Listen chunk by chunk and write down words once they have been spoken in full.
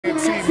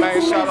T,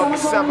 man. Shout out to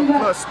 7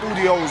 Plus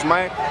Studios,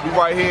 man. We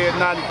right here at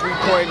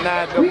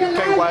 93.9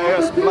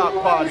 WKYS Block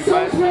Party,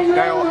 man.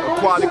 Down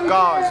Aquatic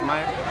Gods,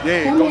 man.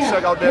 Yeah, go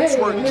check out that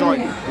twerk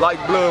joint. Like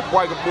Blood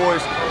Biker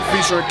Boys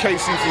featuring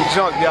KC from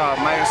Junkyard,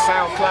 man.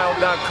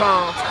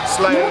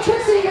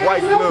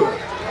 SoundCloud.com/WhiteBlood.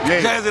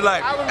 Yeah. Jazzy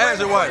Light,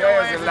 Azzy White.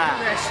 Jazzy Light.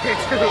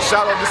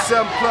 Shout out to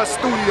 7 Plus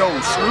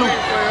Studios. Salute.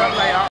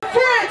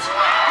 French!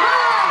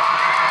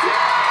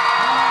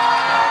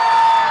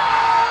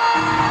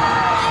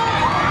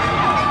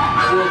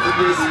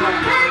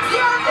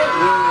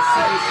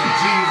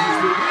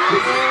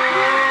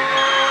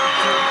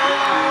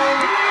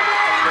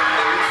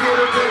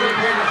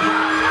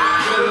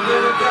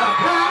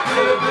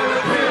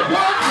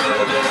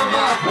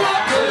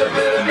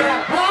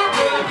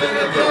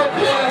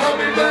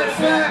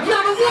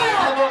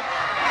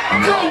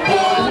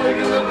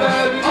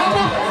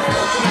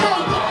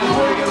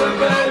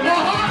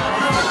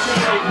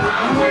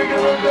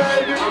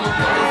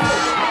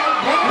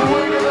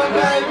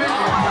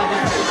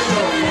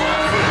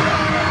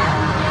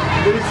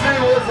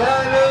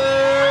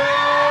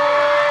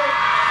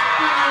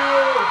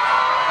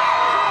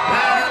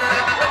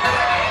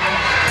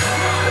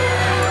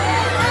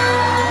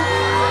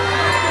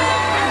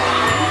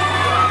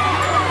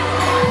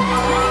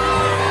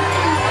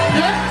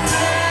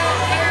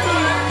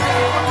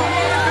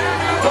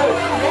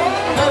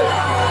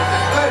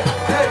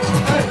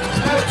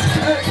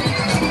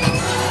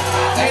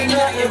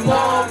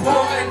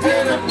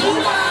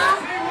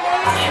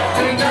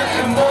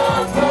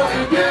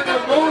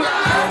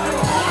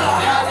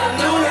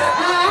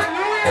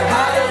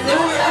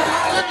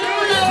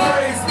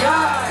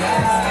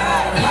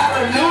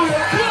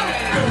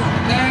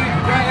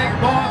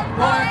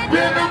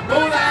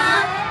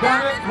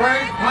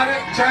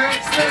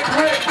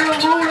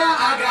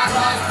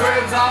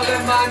 All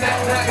in my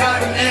neck,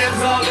 got them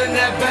M's all in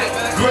that bank.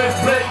 Grip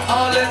plate,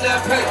 all in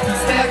that paint.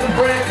 Stack of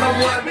bread,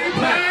 come let me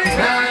play.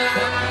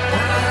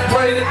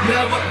 Pray that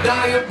never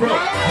dying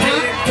broke.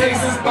 Hit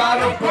cases by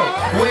the broke.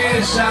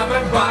 We're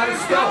shopping by the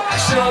stove.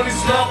 Shorty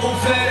slow,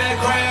 fat and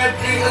crab,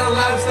 eating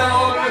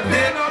lifestyle on the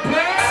dinner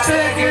plate.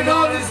 Taking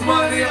all this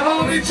money,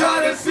 homie,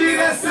 try to see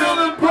that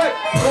silver plate.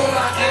 All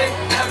I ain't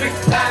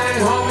everything,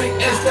 homie,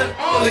 it's the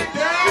only.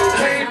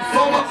 Came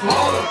from a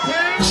caller,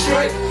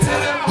 straight to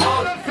the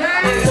order.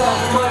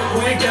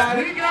 We got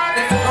it.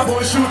 I'm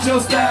gonna shoot your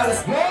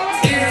status.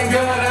 Eating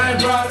good, I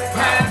ain't brought it.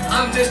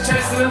 I'm just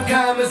chasing them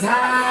comments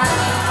high.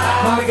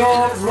 My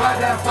goals right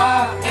that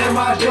fire in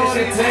my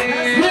Jordan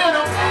team.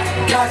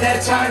 Got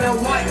that China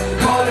white,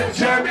 call it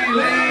Jeremy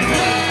Lee.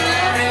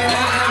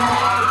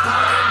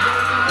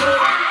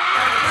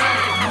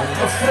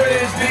 A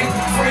fridge deep,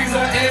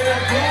 freezer in a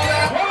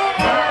cooler.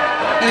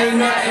 Ain't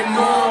nothing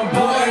more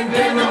important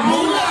than the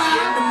moolah.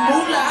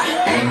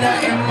 Ain't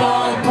nothing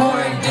more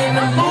important than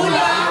the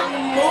moolah.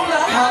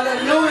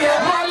 Hallelujah,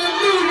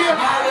 hallelujah,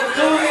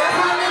 hallelujah,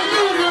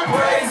 hallelujah,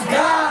 praise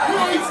God,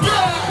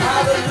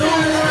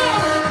 hallelujah.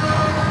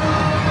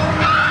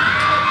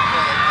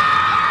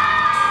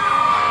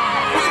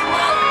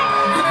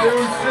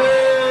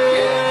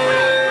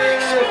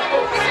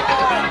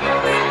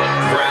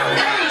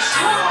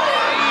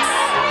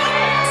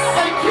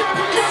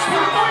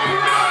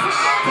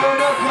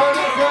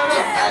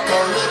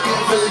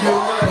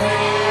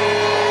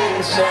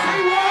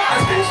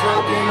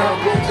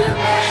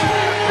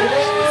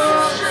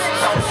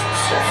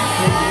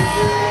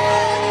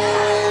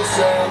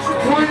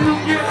 When you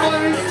get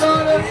money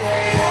started,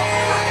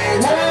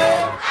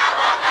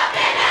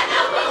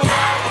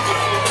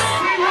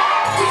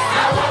 I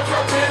woke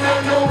up in a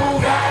new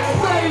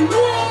Bugatti.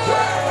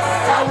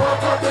 I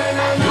woke up in a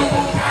new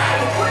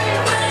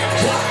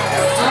Bugatti.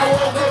 I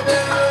woke up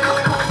in a new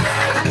Bugatti.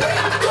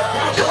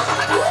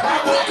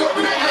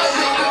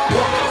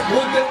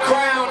 With the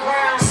crown,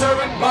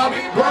 serving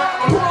Bobby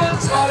Brown.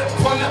 Started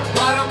from the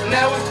bottom,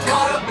 now it's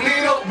caught up,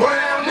 Nino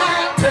Brown.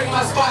 Take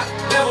my spot,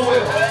 never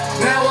will.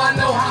 Now I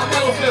know how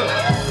metal feel.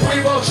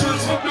 We both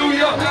shooters from New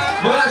York,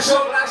 but I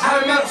showed how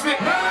to metal fit.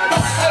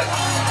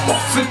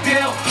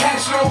 Fidel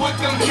Castro with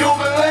them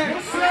Cuban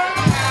links.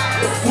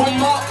 With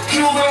Mark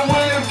Cuban,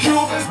 William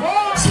Cuban.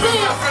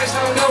 Speak my French,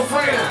 I'm no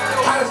friend.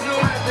 I just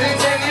knew that in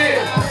 10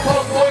 years.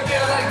 Post boy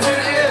there like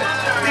 10 years.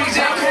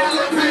 DJ can't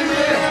look me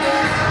in.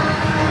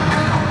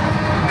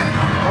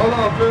 Hold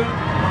on, man.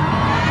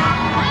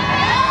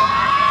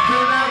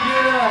 Can I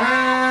get a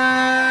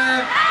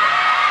hand?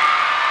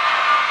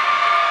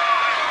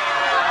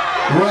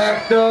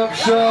 Racked up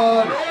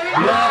shot,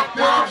 racked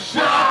up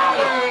shot,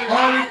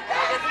 honey.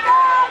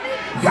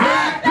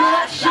 Racked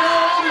up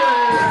shot,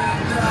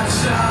 racked up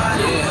shot,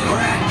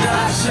 racked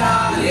up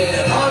shot,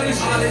 all these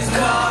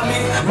call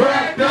me.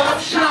 Racked up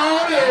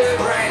shot,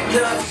 racked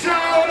up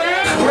shot,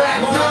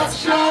 racked up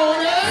shot,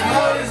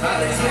 all these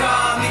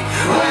call me.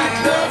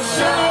 Racked up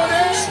shot,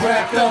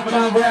 strapped up and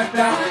I'm racked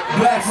out.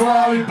 Black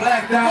Ferrari,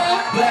 blacked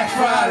out. Black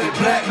Friday,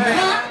 black man.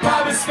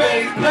 Bobby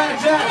Spade,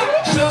 blackjack.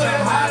 Show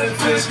them how to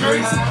fish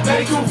grease.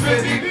 They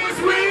 250.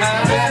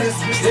 That is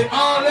it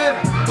all in.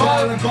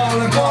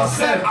 ballin', ball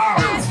set.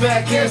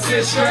 Back here,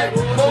 sit straight.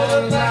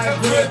 Ballin' like a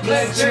grip,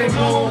 let J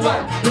move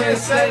up.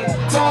 Let's stay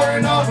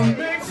touring over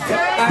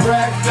mixtape. I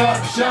racked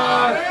up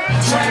shot,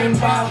 trained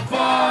by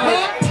far.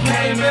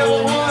 Came in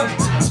with one,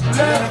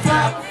 left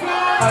out.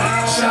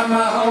 Shot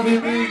my homie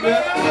beat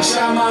up,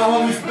 shot my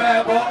homies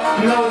bad boy.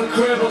 Know the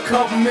crib a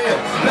couple mil.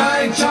 Now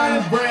I ain't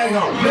tryna brag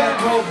on that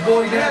broke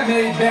boy that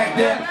made back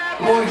that.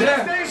 Boy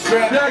that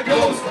strap that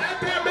goes.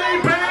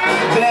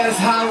 That's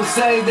how we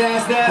say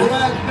that's that.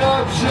 Racked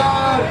up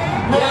shot,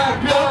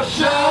 racked up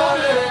shot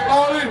it.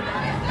 Only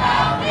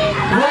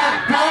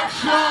racked up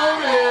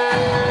shot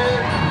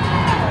it.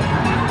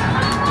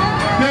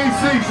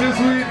 DC, since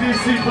we in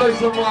DC, play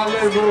some of my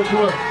leg real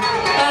quick.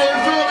 Hey,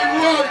 it's only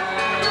right.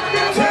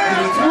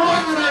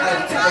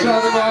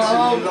 Shout out my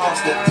home.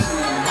 Lost it.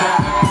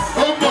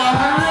 Oh my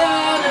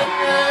God.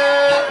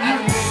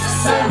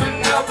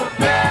 Serving up a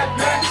bad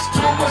bitch.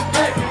 Too much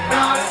bacon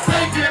on it.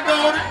 Bacon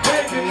on it.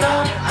 Bacon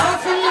on it.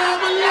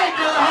 Assalamu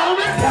alaikum,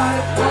 homie. Got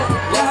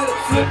it,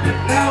 flip it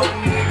now.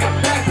 Nigga,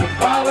 back to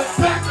ballin'.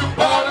 Back to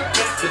ballin'.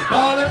 The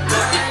ballin'.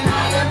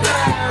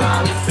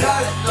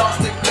 Got it,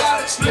 lost it, got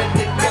it, split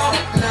it, got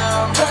it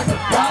now. Back to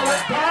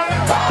ballin'.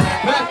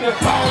 Back to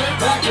ballin'.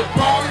 Back to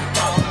ballin'.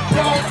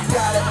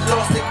 Got it,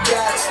 lost it,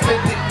 got it, split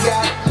it.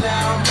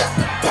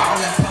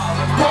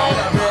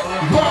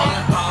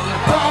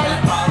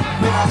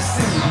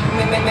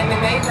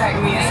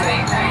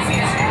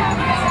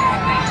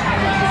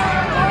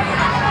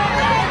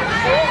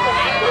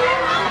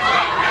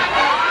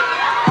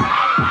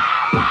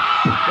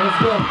 Let's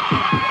go.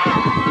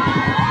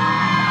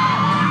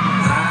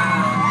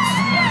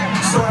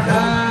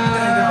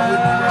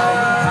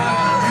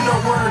 You know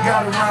word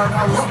got around. I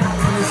was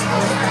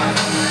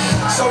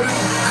so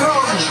this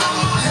comes.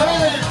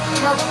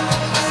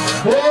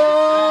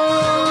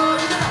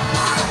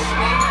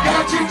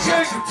 Got you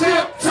just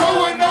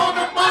tiptoeing on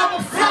the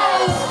marble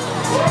floor.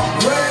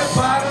 Red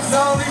bottoms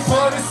only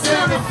for the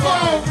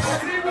centerfold.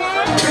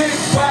 Big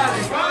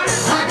body,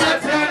 I got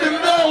time to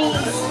know.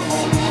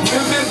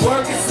 If this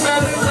work is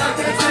smelling like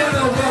a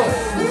dinner roll.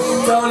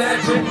 Throw that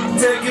chick,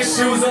 take your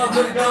shoes off,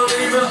 but don't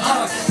even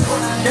us.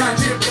 Got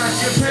you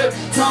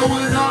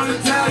tiptoeing on the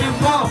Italian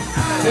ball.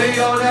 They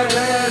all that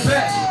last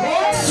back.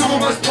 Too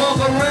much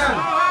punk around.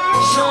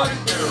 Shorty,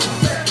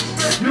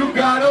 you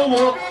gotta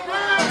walk.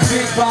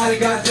 Big body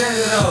got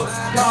dinner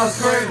Cause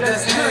scrape,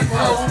 that's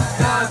info.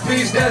 Nine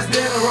Beach, that's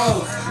dinner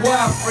rolls.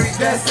 Wild freak,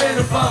 that's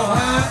centerfold,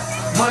 huh?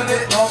 Money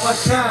on my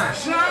shine.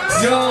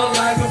 Young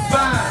like a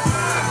fine.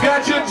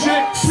 Got your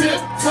chick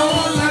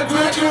tiptoeing like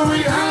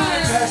Gregory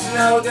Hines. That's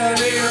know that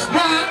nigga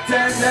hot.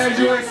 10 days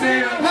you ain't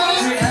seen her.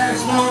 She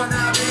asked for it,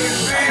 not being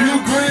free. You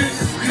green,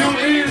 you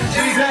eat it.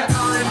 She's that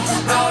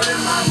all in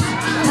my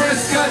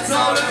wrist cuts,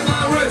 all in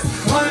my wrist.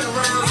 100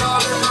 rounds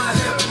all in my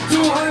hip.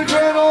 200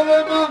 grand all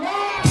in my.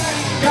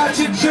 Got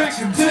your chick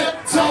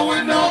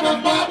tiptoeing on the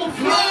marble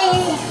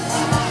floor.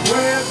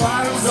 Red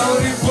bottoms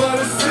only for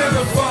the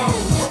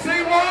centerfold.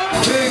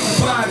 Big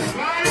body,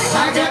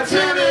 I got 10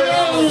 of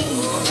those.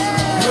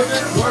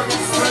 Women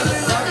working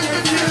smelling like a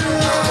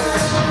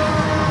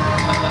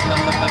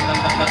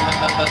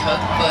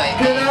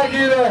Can I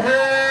get a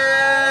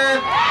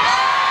hand?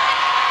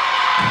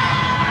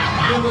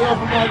 Give it up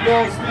for my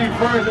dog Steve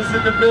Francis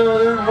in the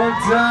building one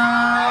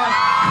time.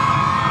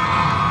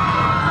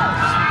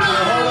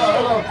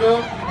 Hold up,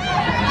 Phil.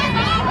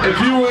 If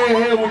you ain't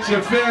here with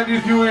your family,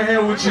 if you ain't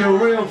here with your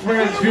real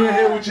friends, if you ain't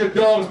here with your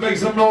dogs, make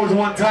some noise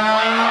one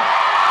time.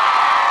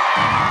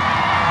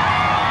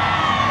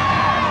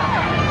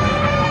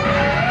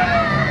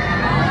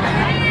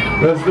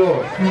 Let's do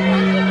it.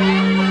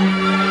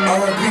 I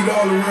repeat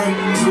all the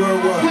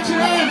worldwide. Put your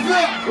hands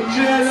up. Put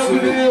your hands up in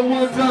the air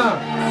one time.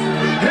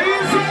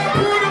 Hands up,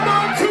 put them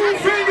on 2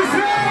 fingers,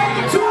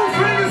 hands on 2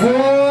 fingers.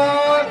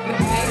 What?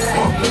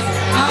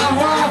 I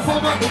ride for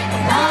my.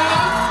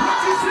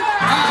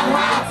 I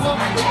ride for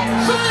my.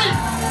 Sing.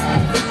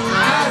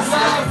 I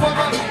ride for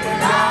my.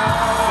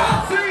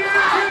 Sing it.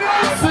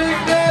 Sing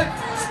that.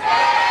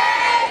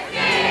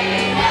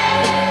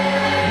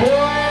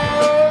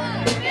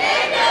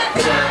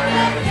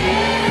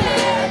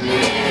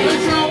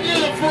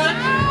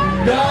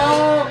 No.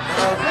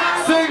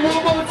 Sing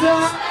one more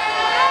time.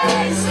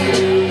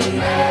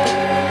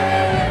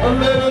 A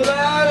little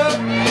louder.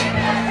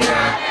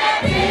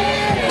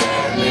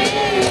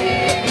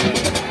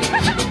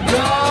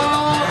 No.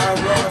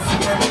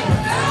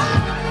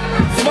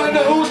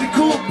 Wonder who's the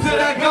cool till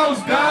that goes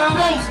down.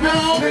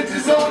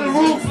 Bitches on the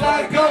roof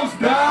like ghost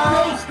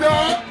down.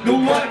 The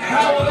one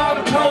Howard on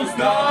the post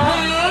dog.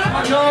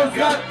 My dog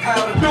got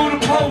Howard through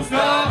the post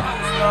dog.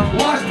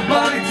 Watch the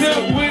body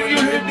tilt when you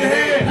hit the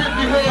head.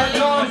 My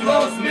dog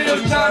lost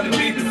meals trying to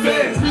beat the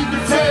feds.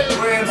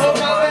 Oh,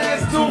 my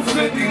ass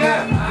 250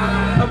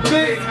 now. A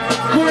big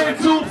grand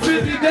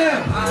 250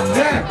 down.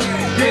 Damn.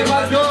 Gave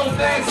my dog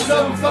back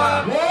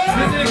 75.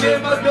 Then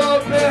gave my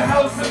dog that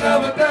house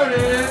another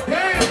 30.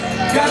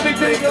 Got me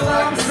thinking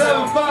like I'm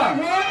 75.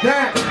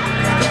 Damn.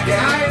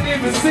 Yeah, I ain't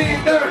even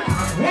seen 30.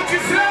 What you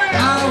say?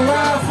 I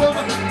ride for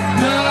my.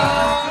 No.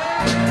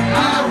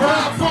 I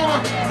ride for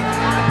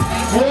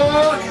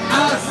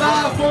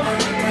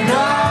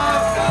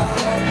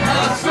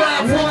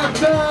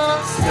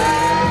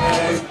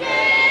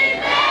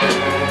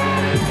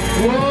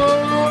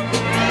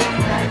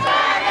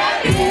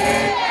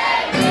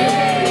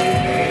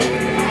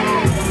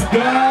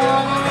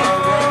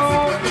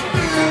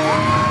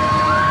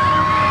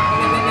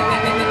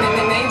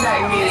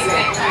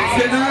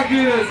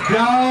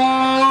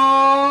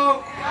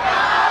Dog!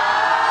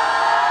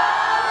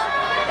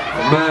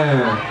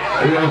 Man,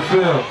 yo,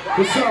 Phil.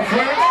 What's up,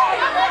 friend?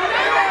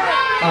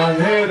 I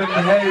hear them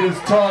haters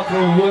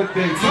talking what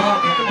they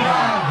talking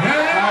about.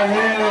 I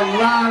hear a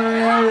lot of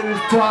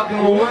haters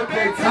talking what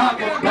they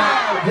talking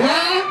about.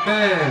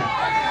 Man,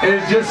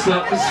 it's just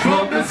something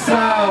from the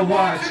side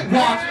watching.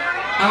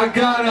 I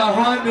got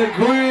 100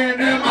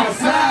 grand in my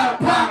side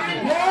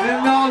pocket,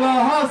 and all the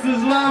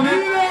hustlers love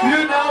it.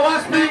 You know I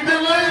speak the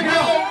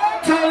lingo.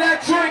 Tell that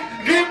trick,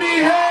 give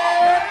me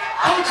head.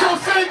 Ocho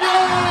Cinco.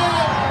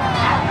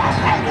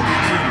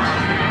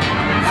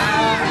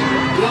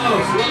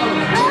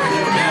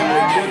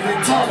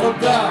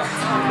 About.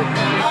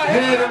 I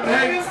hear them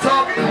haters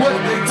talking what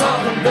they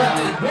talking about.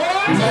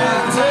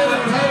 Man, tell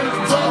them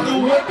haters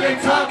talking what they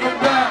talking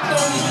about.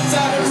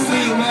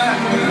 See, man,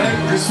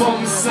 haters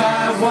from the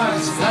side,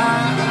 watch.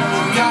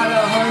 Got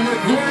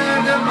 100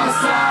 grand in my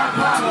side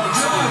pocket.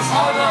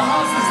 All the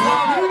hustlers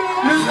love me.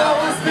 You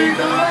know I speak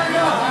the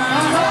lingo.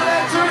 Tell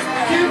that trick,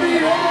 give me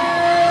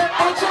head.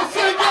 Ocho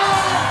Cinco.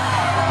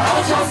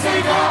 Ocho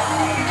Cinco.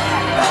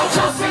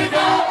 Ocho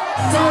Cinco.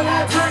 Tell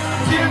that trick,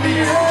 give me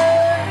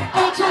head.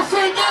 Ocho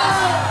Cinco!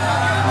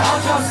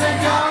 Ocho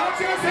Cinco!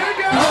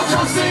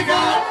 Ocho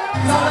Cinco!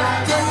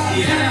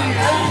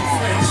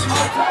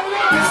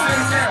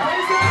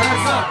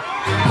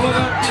 Pull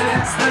up to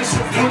that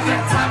station, put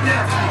that top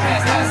down,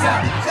 pass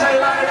out, stay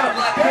light up,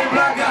 hey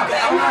black out,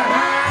 I'm like,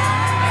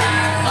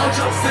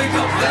 Ocho Cinco,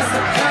 that's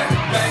a cut,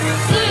 baby,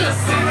 see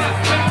that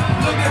cut,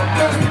 look at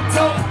thirsty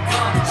toe,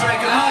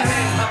 drinking hot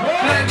hand,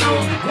 black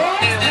dude,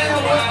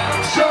 and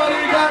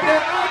shorty got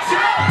that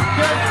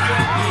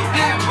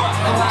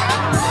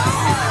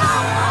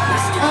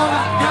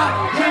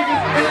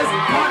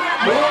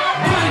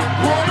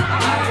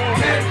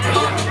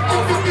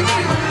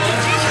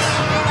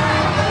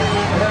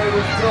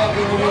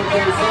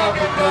Ocho,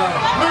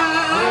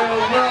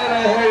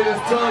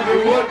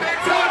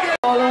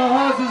 all the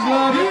hustlers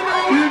love you.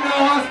 You know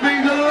I speak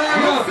the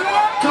language.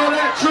 Tell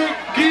that trick,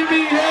 give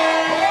me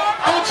head.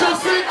 Ocho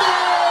Cinco.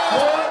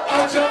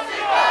 Ocho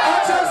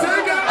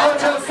Cinco.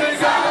 Ocho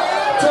Cinco.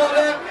 Tell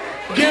that,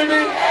 give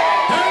me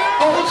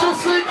Ocho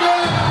Cinco.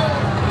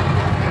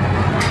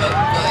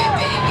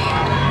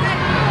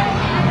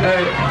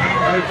 Hey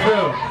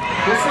Phil.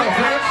 What's up,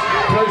 Vince?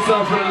 Play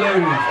something for the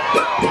ladies.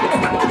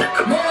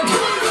 Come on.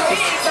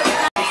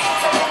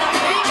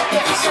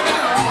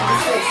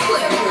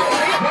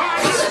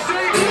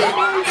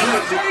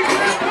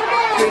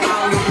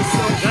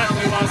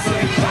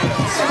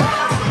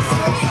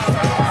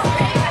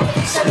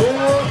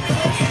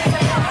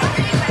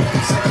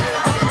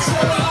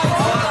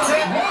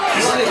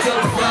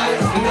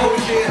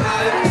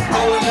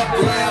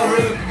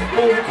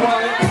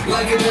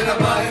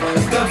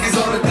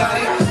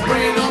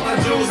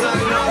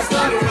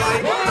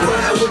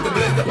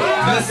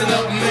 Messing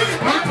up the nigga,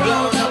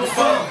 blowing up a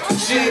phone.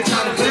 She ain't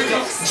trying to pick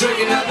up,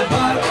 drinking out the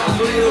bottle. I'm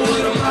leaning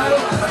with a model.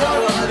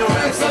 All 100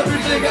 racks,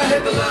 everything I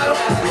hit the lotto.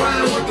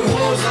 Riding with the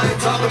wolves, I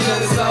ain't talking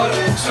Minnesota.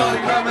 Shorty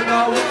grabbing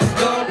over,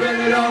 don't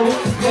bend it over.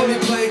 Let me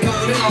play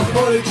on it,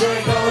 put a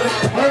drink on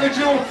it. Heard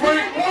you a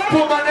freak,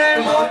 put my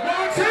name on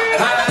it.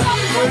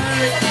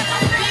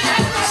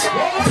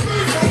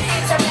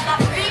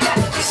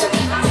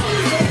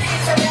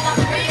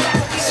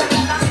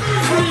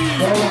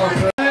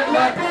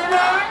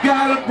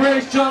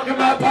 Junk in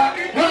my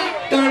pocket,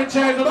 30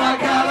 chains on my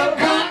collar,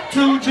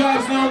 2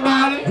 drugs, no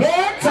money,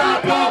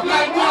 top off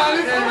like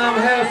Wally, and I'm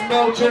half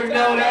smoke, chick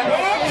know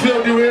that,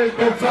 50 rich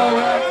before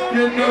that,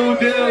 your new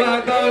deal,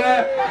 I know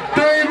that,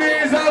 3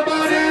 means I'm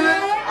on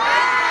it,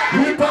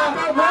 we pop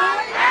a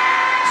rock,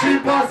 she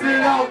bust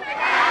it out,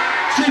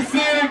 she see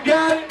it,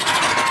 got it,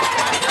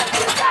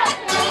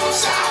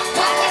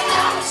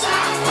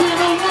 we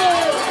don't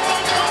know,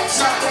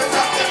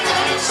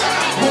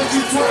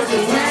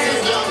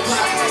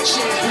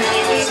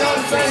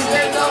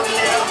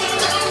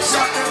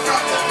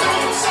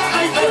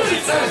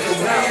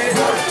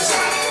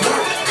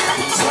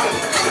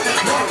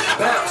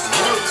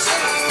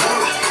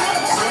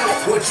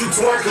 what you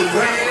twerking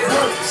with?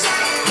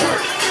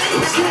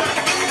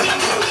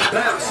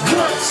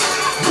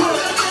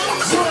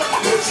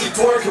 What you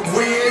twerking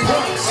with?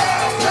 Bounce.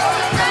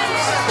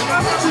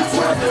 What you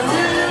twerking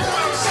with?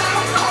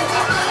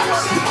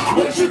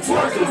 What you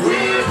twerking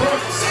with?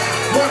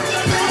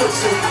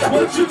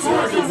 What you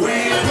twerking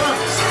with?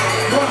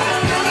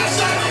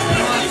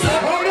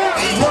 Hold up.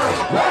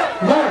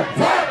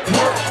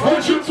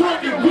 What you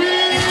twerking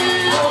with?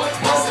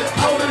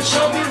 Hold and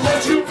show me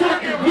what you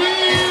twerking with.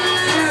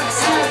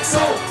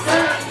 So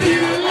fat,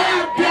 need a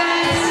lap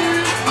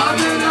dance.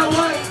 I'm in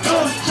LA,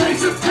 those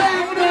drinks are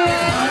packed.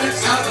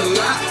 It's out a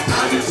lot,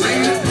 I just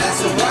seen it,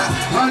 that's a lot.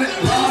 100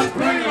 large,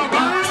 bring them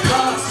out.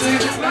 God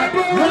sing it like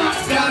a rock.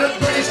 Got a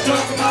brace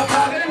struck in my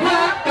pocket.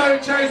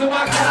 30 chains on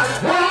my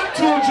collar.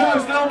 2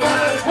 drugs, no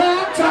money.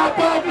 Top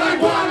off like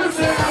Wallace,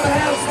 and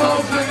I'm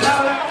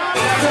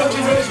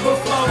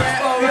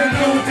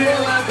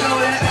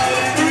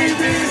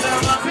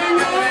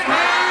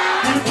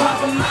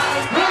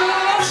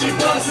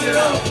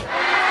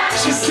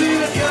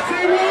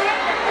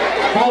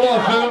Hold on,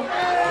 Phil.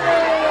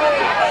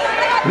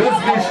 Let's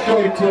get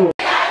straight to it.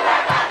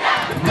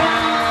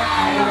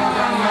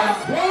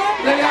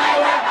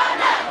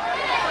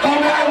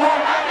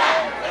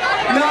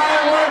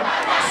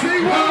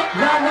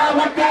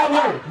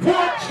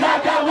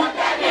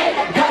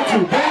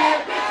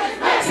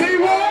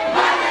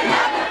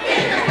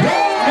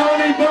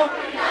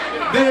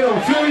 They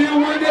don't feel you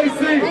when they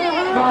see it.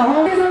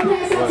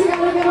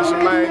 It's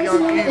your man,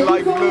 Young E,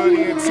 Life Blood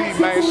ENT,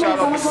 man. Shout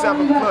out to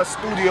 7 Plus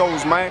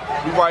Studios, man.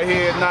 We right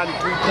here at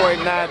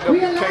 93.9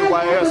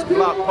 WKYS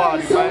Block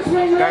Party, man.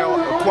 Down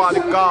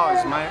Aquatic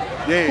Gods, man.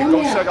 Yeah,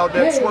 go check out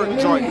that twerk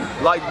joint.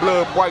 Life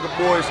Blood Biker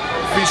Boys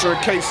featuring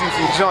KC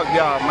from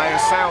Junkyard, man.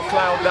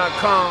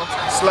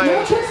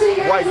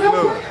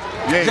 SoundCloud.com/WhiteBlood.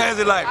 Yeah.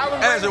 Jazzy Life,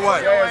 Azzy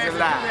White. Jazzy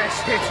Life.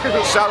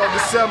 Shout out to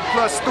 7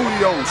 Plus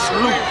Studios.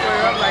 Salute.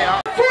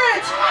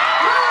 French!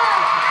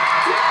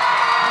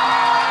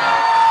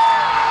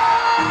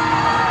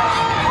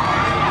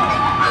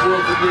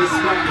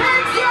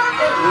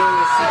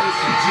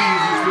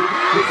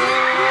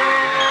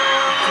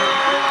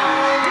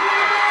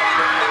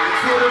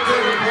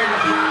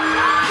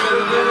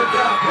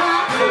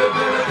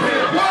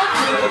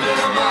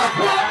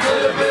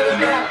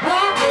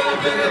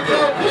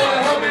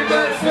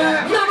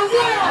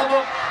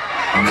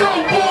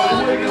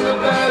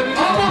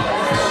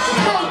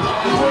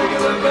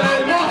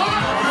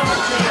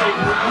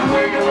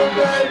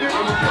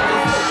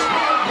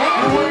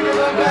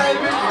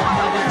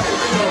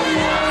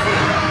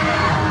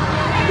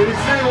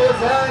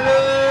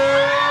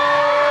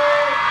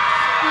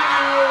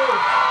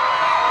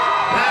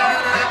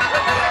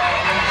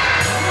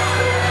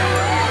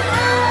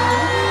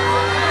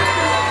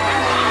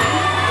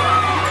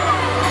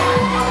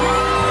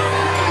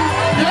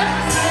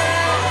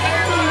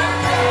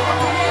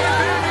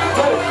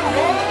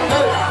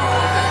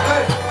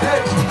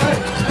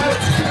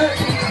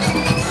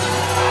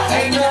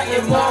 Ain't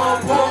nothing more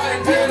important.